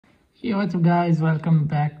Hey, what's up guys, welcome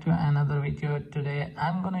back to another video. Today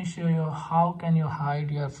I'm gonna show you how can you hide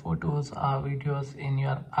your photos or videos in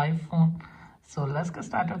your iPhone. So let's get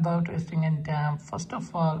started without wasting any time. First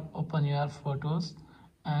of all, open your photos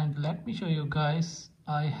and let me show you guys.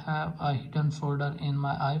 I have a hidden folder in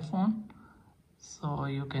my iPhone, so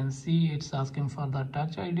you can see it's asking for the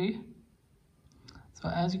touch ID. So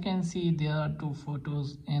as you can see, there are two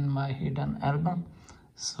photos in my hidden album.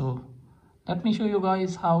 So let me show you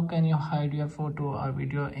guys how can you hide your photo or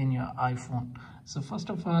video in your iPhone. So first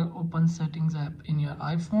of all, open settings app in your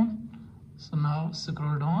iPhone. So now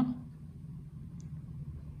scroll down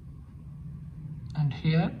and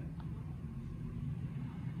here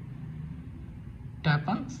tap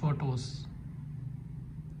on photos.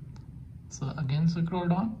 So again scroll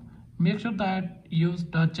down. Make sure that use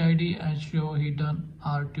touch ID and show hidden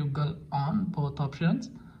or toggle on both options.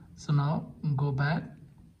 So now go back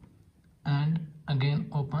and again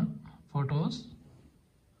open photos.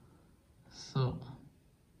 So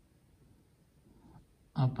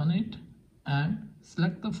open it and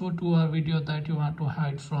select the photo or video that you want to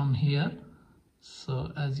hide from here.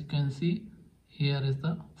 So as you can see, here is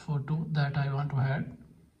the photo that I want to hide.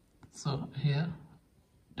 So here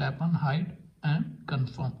tap on hide and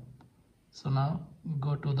confirm. So now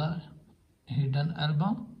go to the hidden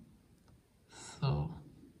album. So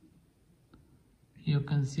you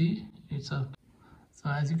can see so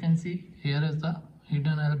as you can see, here is the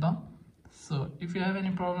hidden album. So if you have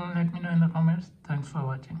any problem, let me know in the comments. Thanks for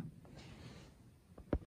watching.